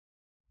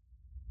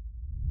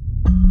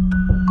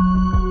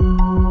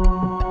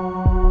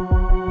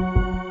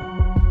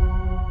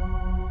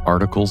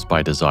Articles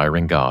by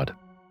Desiring God.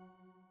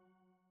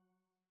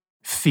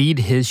 Feed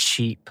his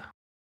sheep.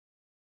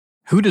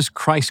 Who does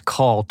Christ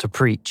call to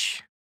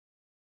preach?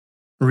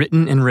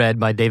 Written and read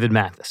by David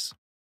Mathis.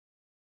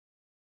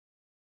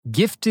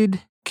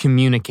 Gifted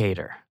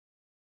communicator.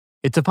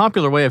 It's a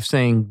popular way of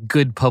saying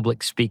good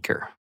public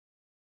speaker.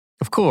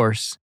 Of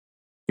course,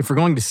 if we're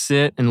going to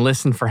sit and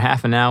listen for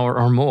half an hour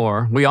or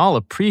more, we all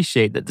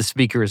appreciate that the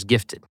speaker is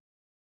gifted,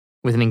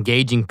 with an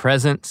engaging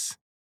presence,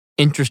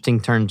 interesting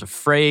turns of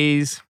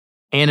phrase,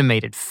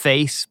 animated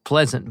face,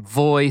 pleasant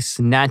voice,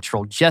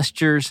 natural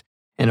gestures,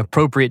 and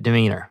appropriate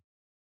demeanor.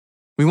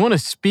 We want a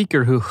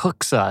speaker who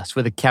hooks us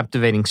with a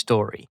captivating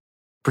story,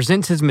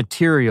 presents his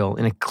material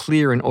in a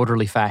clear and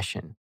orderly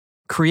fashion,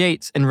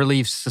 creates and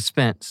relieves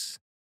suspense,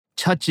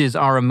 touches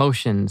our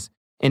emotions,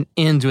 and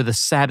ends with a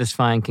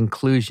satisfying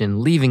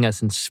conclusion, leaving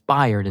us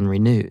inspired and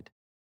renewed.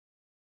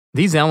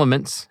 These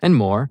elements, and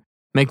more,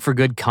 make for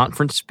good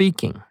conference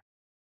speaking.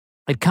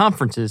 At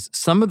conferences,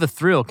 some of the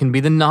thrill can be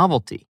the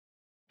novelty,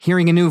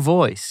 hearing a new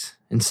voice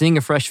and seeing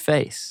a fresh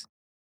face.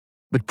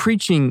 But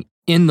preaching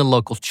in the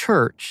local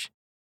church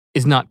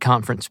is not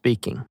conference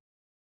speaking,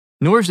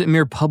 nor is it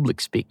mere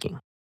public speaking.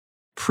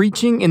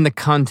 Preaching in the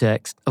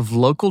context of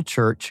local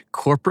church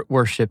corporate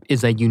worship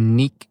is a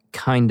unique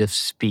kind of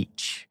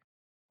speech,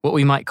 what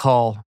we might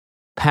call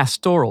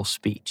pastoral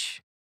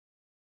speech.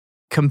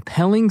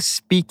 Compelling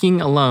speaking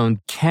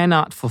alone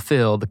cannot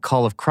fulfill the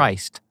call of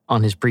Christ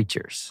on his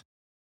preachers.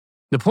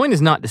 The point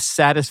is not to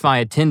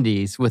satisfy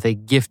attendees with a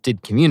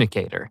gifted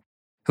communicator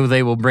who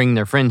they will bring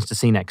their friends to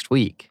see next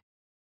week.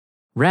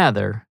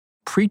 Rather,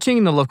 preaching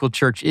in the local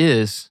church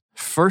is,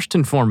 first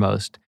and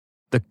foremost,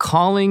 the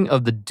calling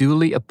of the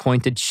duly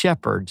appointed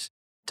shepherds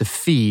to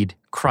feed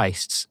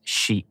Christ's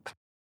sheep.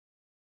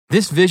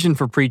 This vision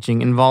for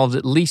preaching involves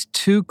at least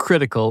two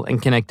critical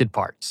and connected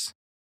parts: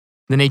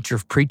 the nature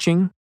of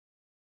preaching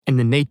and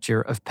the nature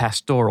of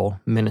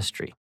pastoral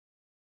ministry.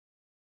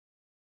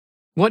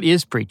 What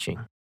is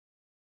preaching?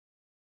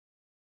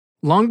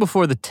 Long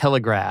before the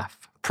telegraph,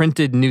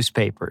 printed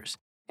newspapers,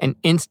 and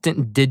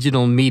instant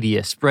digital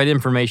media spread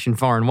information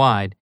far and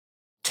wide,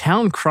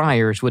 town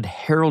criers would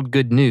herald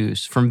good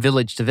news from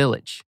village to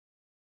village.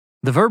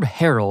 The verb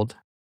herald,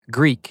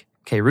 Greek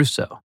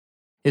kerusso,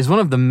 is one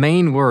of the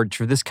main words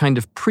for this kind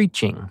of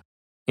preaching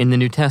in the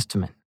New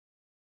Testament.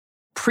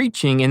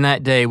 Preaching in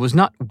that day was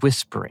not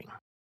whispering,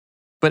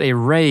 but a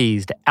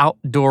raised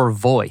outdoor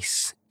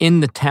voice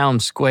in the town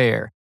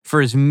square for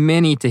as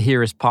many to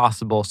hear as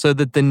possible so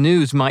that the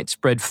news might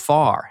spread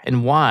far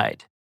and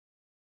wide.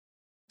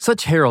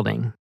 Such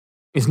heralding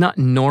is not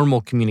normal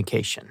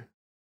communication,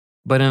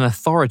 but an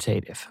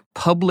authoritative,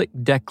 public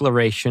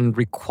declaration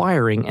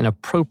requiring an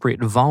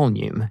appropriate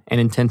volume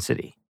and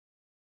intensity.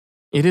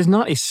 It is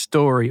not a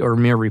story or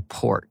mere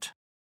report,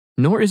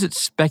 nor is it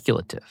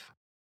speculative,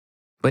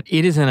 but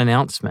it is an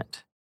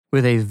announcement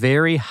with a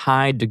very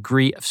high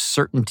degree of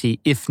certainty,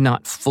 if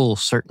not full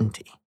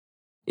certainty.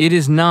 It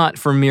is not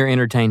for mere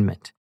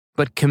entertainment,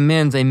 but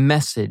commends a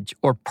message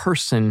or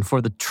person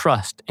for the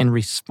trust and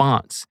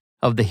response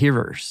of the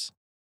hearers.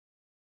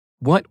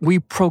 What we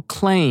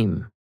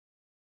proclaim,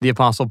 the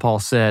Apostle Paul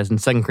says in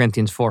 2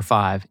 Corinthians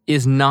 4:5,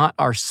 is not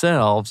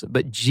ourselves,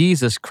 but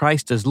Jesus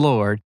Christ as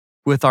Lord,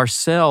 with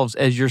ourselves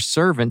as your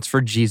servants for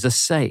Jesus'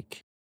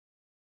 sake.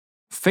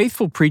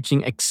 Faithful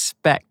preaching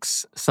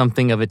expects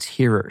something of its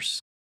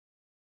hearers,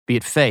 be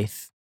it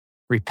faith,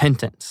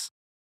 repentance,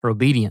 or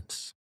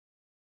obedience.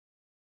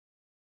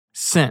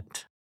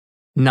 Sent,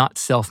 not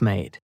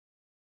self-made.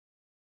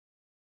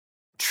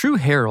 True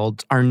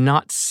heralds are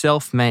not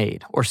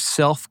self-made or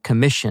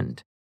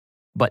self-commissioned,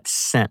 but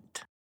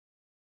sent.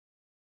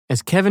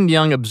 As Kevin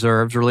Young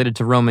observes related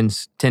to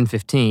Romans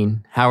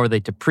 10:15, how are they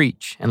to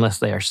preach unless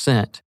they are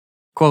sent?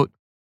 Quote,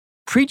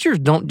 preachers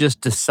don't just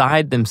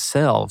decide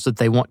themselves that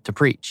they want to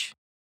preach.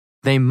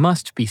 They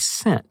must be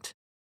sent.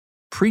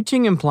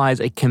 Preaching implies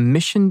a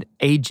commissioned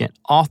agent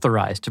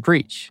authorized to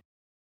preach.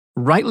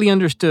 Rightly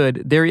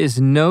understood, there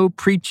is no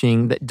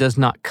preaching that does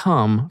not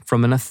come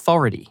from an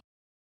authority.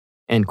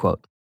 End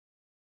quote.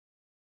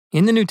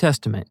 In the New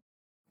Testament,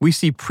 we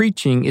see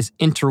preaching is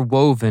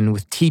interwoven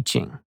with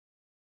teaching,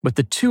 but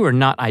the two are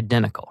not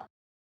identical.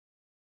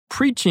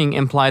 Preaching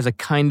implies a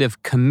kind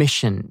of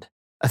commissioned,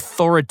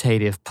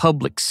 authoritative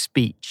public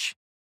speech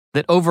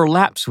that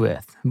overlaps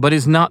with, but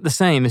is not the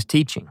same as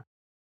teaching.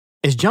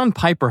 As John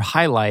Piper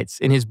highlights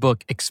in his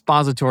book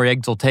Expository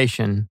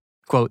Exaltation,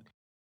 quote,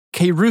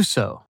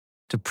 kerusso,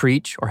 to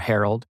preach or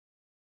herald,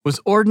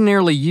 was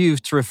ordinarily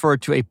used to refer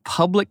to a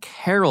public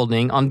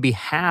heralding on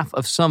behalf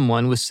of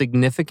someone with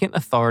significant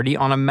authority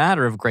on a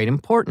matter of great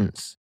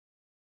importance.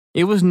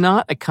 It was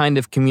not a kind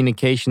of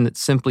communication that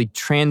simply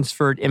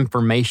transferred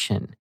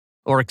information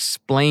or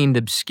explained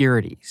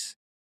obscurities.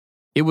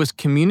 It was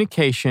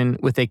communication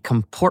with a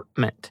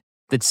comportment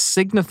that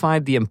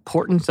signified the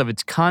importance of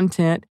its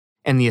content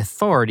and the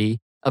authority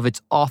of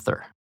its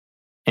author.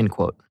 End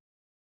quote.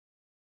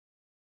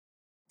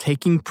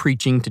 Taking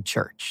preaching to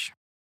church.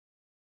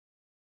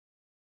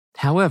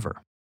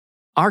 However,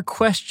 our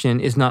question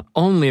is not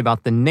only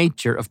about the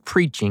nature of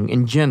preaching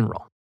in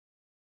general,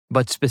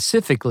 but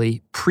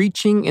specifically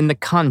preaching in the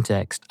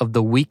context of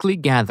the weekly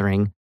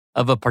gathering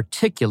of a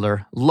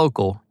particular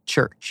local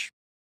church.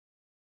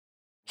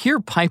 Here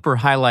Piper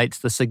highlights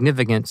the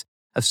significance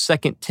of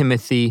 2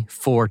 Timothy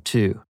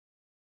 4:2,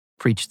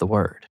 preach the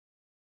word.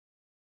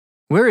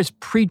 Whereas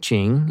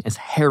preaching as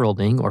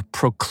heralding or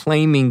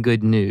proclaiming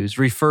good news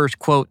refers,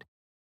 quote,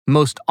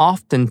 most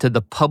often to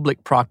the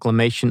public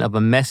proclamation of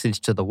a message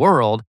to the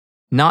world,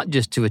 not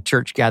just to a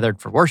church gathered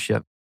for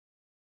worship,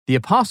 the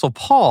Apostle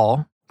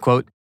Paul,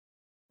 quote,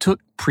 took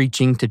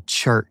preaching to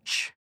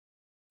church,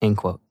 end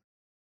quote.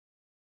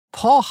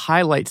 Paul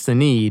highlights the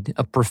need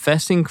of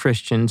professing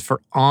Christians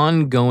for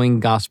ongoing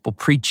gospel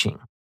preaching,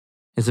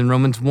 as in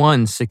Romans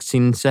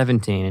 1:16 and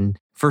 17, and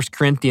 1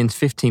 Corinthians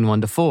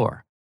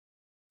 15:1-4.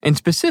 And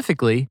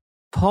specifically,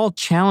 Paul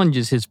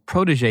challenges his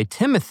protege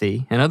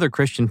Timothy and other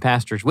Christian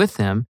pastors with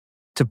him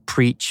to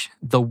preach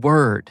the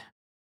word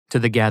to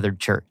the gathered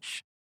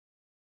church.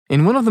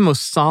 In one of the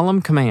most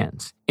solemn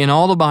commands in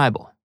all the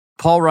Bible,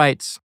 Paul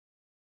writes,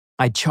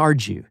 I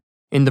charge you,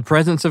 in the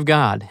presence of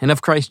God and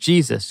of Christ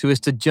Jesus, who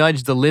is to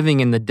judge the living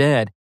and the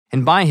dead,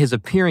 and by his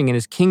appearing in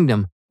his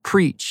kingdom,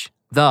 preach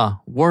the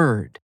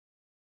word.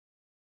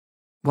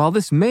 While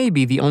this may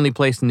be the only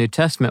place in the New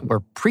Testament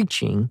where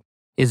preaching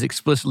is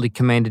explicitly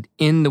commanded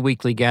in the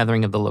weekly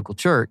gathering of the local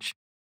church,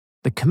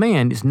 the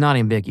command is not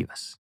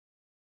ambiguous.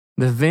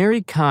 The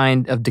very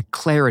kind of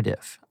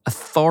declarative,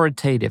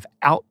 authoritative,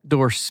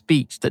 outdoor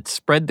speech that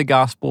spread the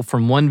gospel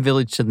from one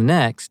village to the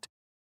next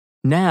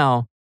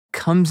now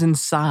comes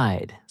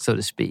inside, so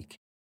to speak,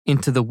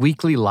 into the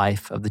weekly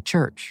life of the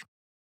church.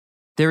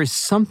 There is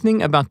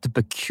something about the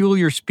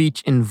peculiar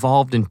speech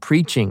involved in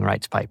preaching,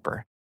 writes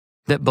Piper,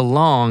 that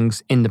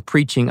belongs in the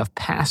preaching of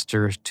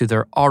pastors to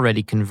their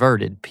already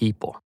converted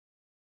people.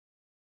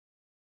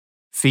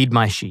 Feed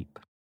my sheep.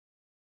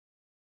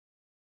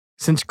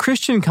 Since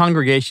Christian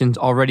congregations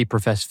already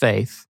profess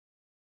faith,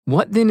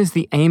 what then is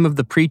the aim of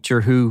the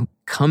preacher who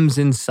comes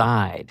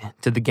inside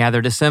to the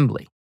gathered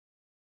assembly?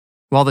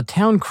 While the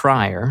town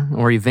crier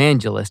or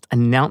evangelist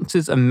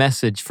announces a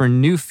message for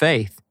new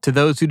faith to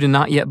those who do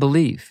not yet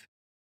believe,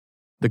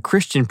 the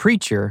Christian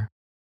preacher,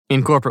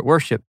 in corporate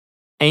worship,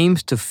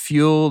 aims to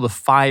fuel the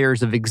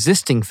fires of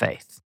existing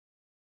faith,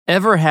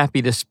 ever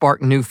happy to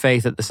spark new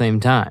faith at the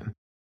same time.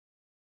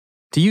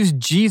 To use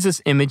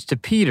Jesus' image to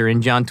Peter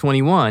in John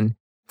 21,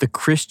 the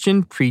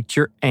Christian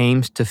preacher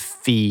aims to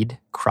feed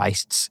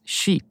Christ's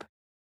sheep.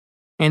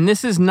 And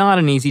this is not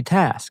an easy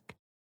task,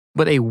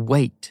 but a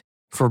weight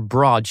for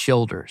broad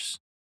shoulders.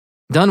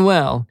 Done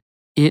well,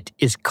 it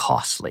is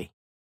costly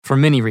for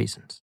many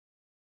reasons.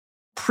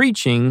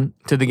 Preaching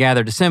to the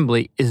gathered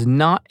assembly is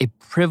not a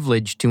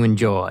privilege to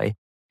enjoy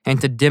and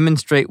to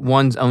demonstrate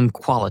one's own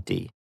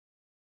quality,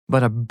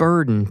 but a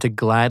burden to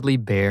gladly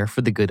bear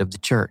for the good of the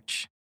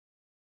church.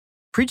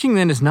 Preaching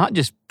then is not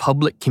just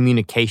public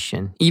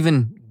communication,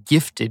 even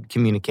gifted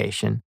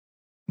communication,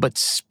 but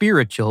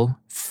spiritual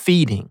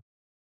feeding.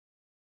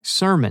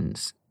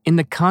 Sermons, in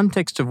the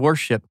context of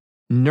worship,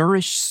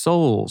 nourish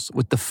souls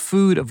with the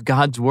food of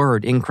God's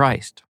word in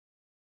Christ.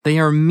 They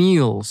are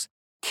meals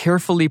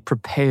carefully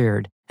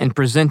prepared and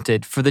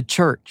presented for the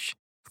church,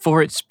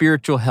 for its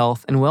spiritual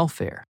health and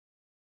welfare.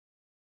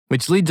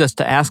 Which leads us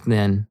to ask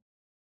then,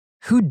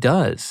 who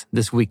does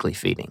this weekly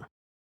feeding?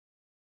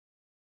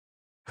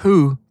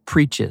 Who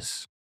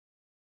preaches?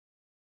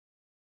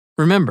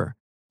 Remember,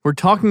 we're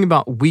talking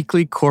about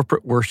weekly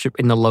corporate worship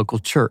in the local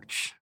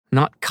church,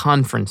 not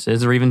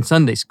conferences or even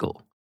Sunday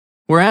school.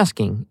 We're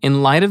asking,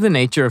 in light of the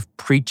nature of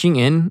preaching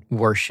in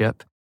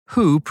worship,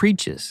 who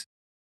preaches?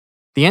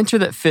 The answer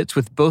that fits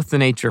with both the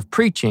nature of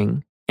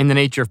preaching and the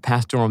nature of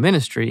pastoral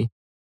ministry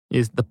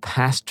is the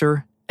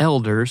pastor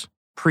elders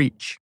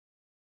preach.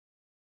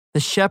 The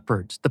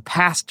shepherds, the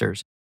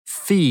pastors,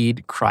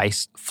 feed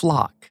Christ's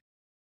flock.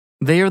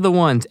 They are the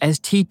ones, as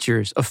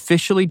teachers,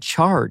 officially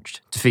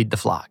charged to feed the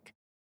flock,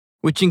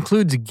 which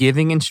includes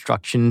giving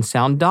instruction in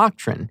sound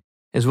doctrine,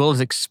 as well as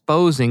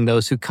exposing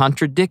those who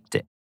contradict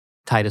it,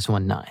 Titus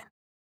 1:9.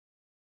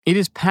 It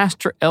is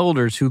pastor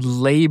elders who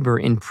labor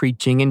in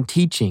preaching and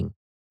teaching,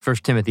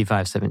 1 Timothy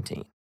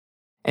 5:17,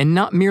 and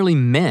not merely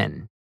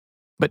men,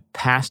 but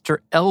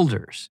pastor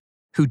elders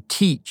who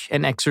teach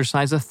and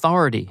exercise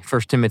authority,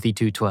 1 Timothy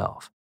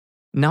 2:12,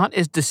 not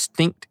as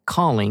distinct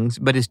callings,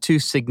 but as two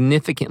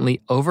significantly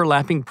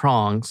overlapping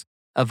prongs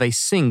of a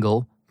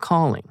single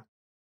calling.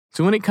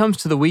 So when it comes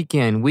to the week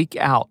in, week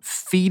out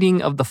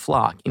feeding of the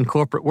flock in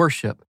corporate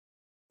worship,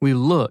 we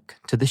look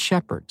to the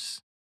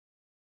shepherds,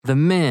 the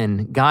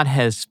men God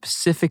has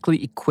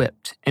specifically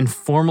equipped and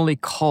formally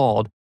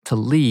called to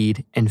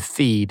lead and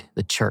feed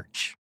the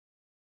church.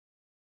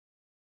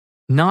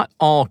 Not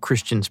all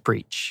Christians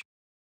preach.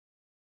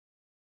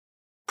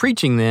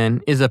 Preaching,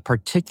 then, is a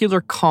particular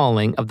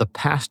calling of the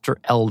pastor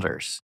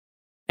elders,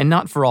 and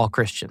not for all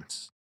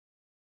Christians.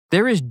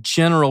 There is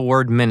general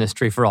word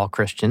ministry for all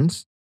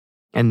Christians,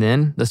 and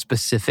then the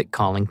specific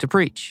calling to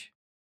preach.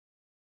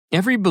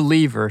 Every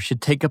believer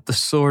should take up the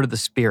sword of the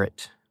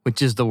Spirit,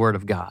 which is the Word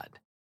of God.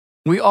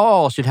 We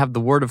all should have the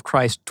Word of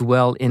Christ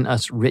dwell in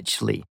us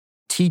richly,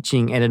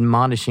 teaching and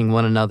admonishing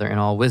one another in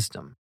all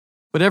wisdom.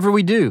 Whatever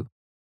we do,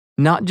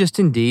 not just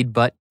in deed,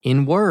 but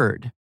in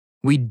word,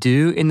 we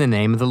do in the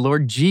name of the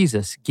Lord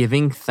Jesus,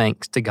 giving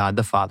thanks to God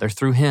the Father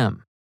through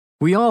him.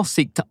 We all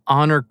seek to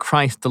honor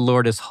Christ the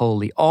Lord as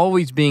holy,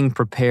 always being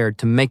prepared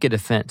to make a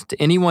defense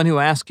to anyone who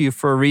asks you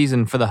for a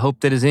reason for the hope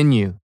that is in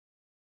you,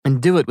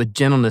 and do it with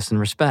gentleness and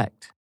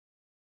respect.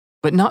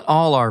 But not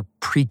all are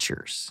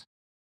preachers.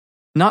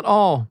 Not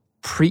all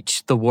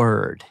preach the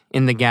word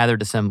in the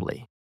gathered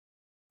assembly.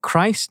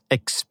 Christ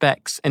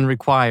expects and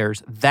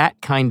requires that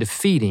kind of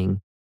feeding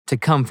to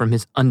come from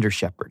his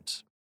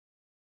under-shepherds.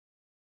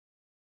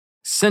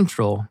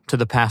 Central to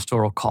the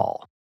pastoral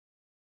call.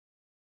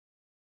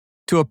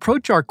 To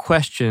approach our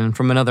question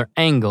from another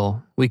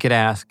angle, we could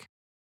ask,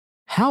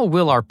 how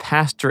will our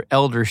pastor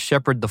elders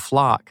shepherd the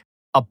flock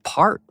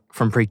apart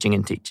from preaching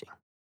and teaching?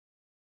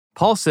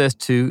 Paul says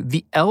to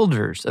the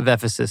elders of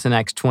Ephesus in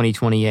Acts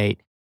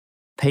 20:28,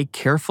 pay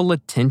careful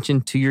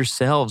attention to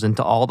yourselves and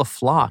to all the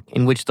flock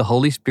in which the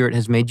Holy Spirit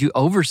has made you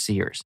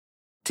overseers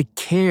to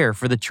care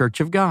for the church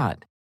of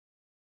God.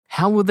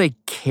 How will they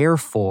care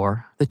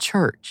for the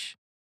church?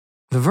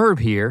 The verb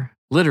here,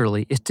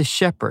 literally, is to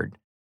shepherd,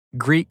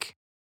 Greek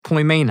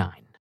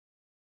poimenein.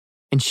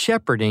 And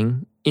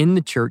shepherding in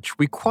the church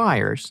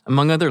requires,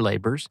 among other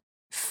labors,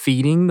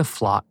 feeding the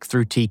flock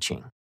through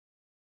teaching,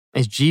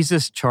 as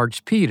Jesus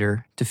charged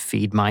Peter to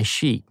feed my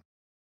sheep.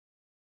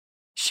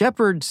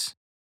 Shepherds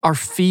are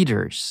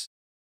feeders,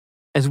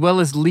 as well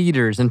as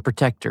leaders and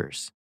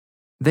protectors.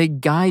 They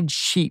guide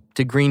sheep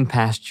to green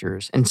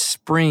pastures and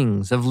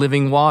springs of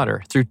living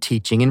water through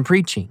teaching and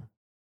preaching.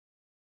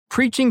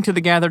 Preaching to the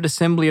gathered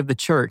assembly of the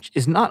church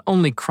is not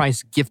only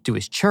Christ's gift to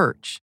his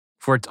church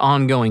for its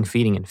ongoing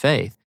feeding in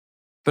faith,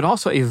 but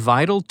also a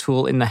vital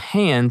tool in the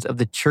hands of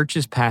the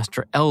church's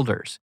pastor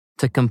elders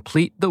to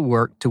complete the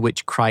work to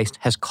which Christ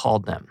has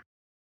called them.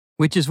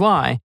 Which is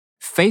why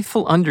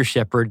faithful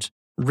under-shepherds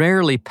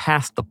rarely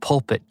pass the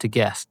pulpit to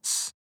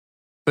guests,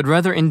 but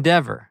rather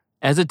endeavor,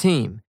 as a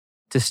team,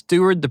 to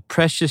steward the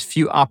precious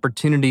few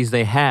opportunities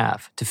they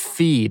have to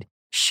feed,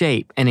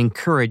 shape, and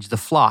encourage the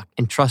flock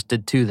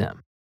entrusted to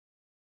them.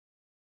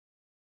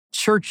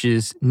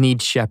 Churches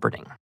need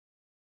shepherding.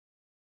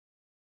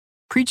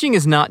 Preaching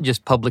is not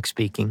just public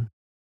speaking.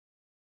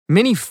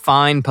 Many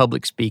fine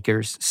public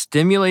speakers,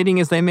 stimulating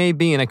as they may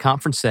be in a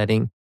conference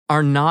setting,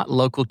 are not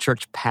local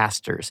church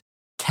pastors,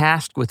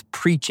 tasked with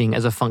preaching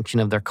as a function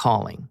of their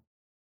calling.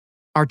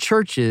 Our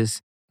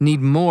churches need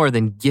more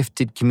than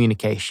gifted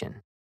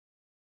communication.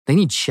 They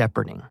need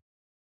shepherding.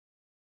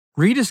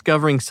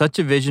 Rediscovering such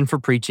a vision for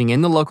preaching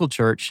in the local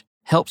church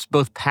helps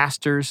both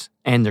pastors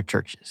and their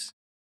churches.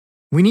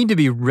 We need to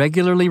be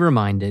regularly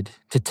reminded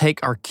to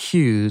take our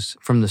cues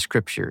from the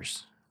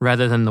Scriptures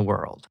rather than the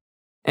world,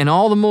 and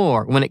all the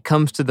more when it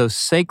comes to those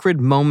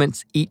sacred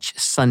moments each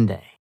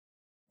Sunday,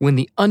 when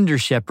the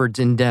under-shepherds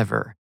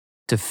endeavor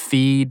to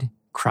feed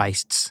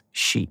Christ's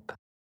sheep.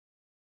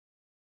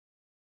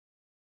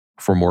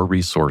 For more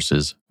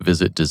resources,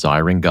 visit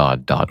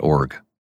desiringgod.org.